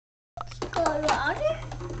water?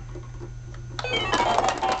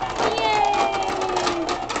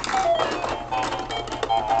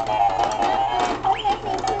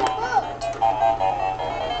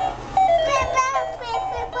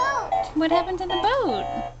 What happened to the boat?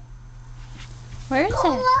 Where is it?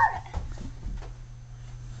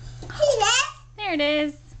 See that? There it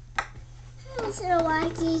is. So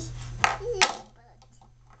watchy.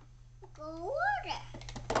 Go water.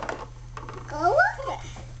 Go water.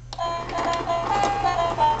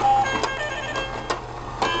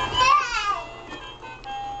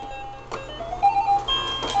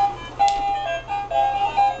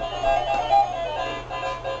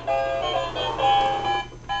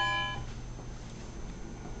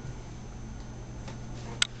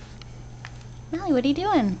 Molly, what are you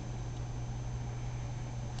doing?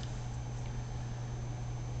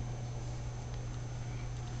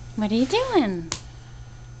 What are you doing?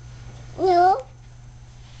 No.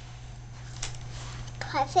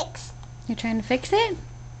 Can I fix? You're trying to fix it?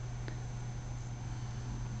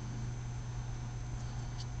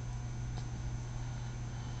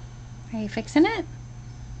 Are you fixing it?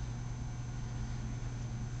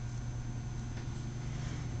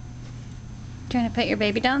 Trying to put your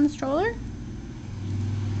baby down in the stroller?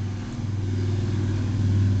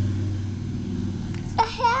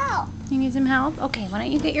 Help. You need some help? Okay, why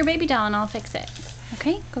don't you get your baby doll and I'll fix it.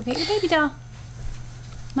 Okay, go get your baby doll.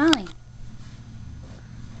 Molly.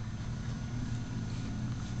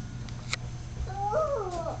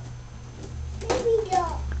 Oh, baby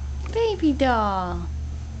doll. Baby doll.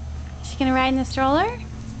 Is she gonna ride in the stroller?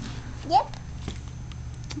 Yep.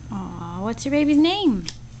 Aw, what's your baby's name?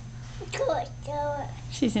 Good.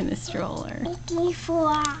 She's in the stroller. Looking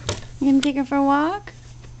for. You gonna take her for a walk?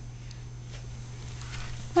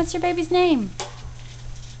 What's your baby's name?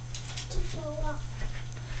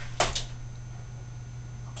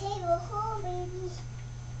 Okay, go home, baby.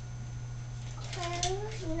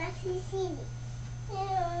 Not to see me.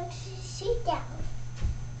 Sit down.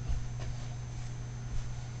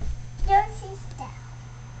 Don't sit down.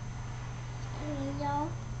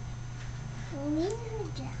 Kneel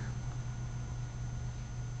down.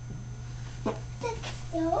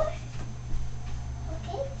 Door.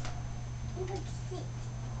 Okay? You can sit.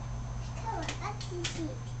 Come on, I can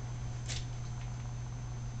sit.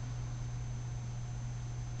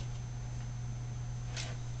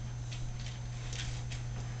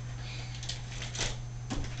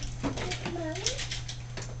 Mommy?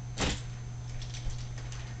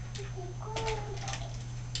 Okay, go.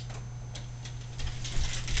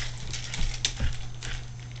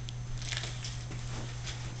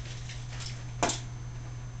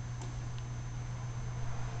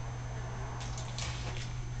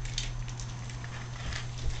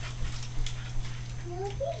 No,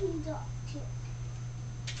 baby doll.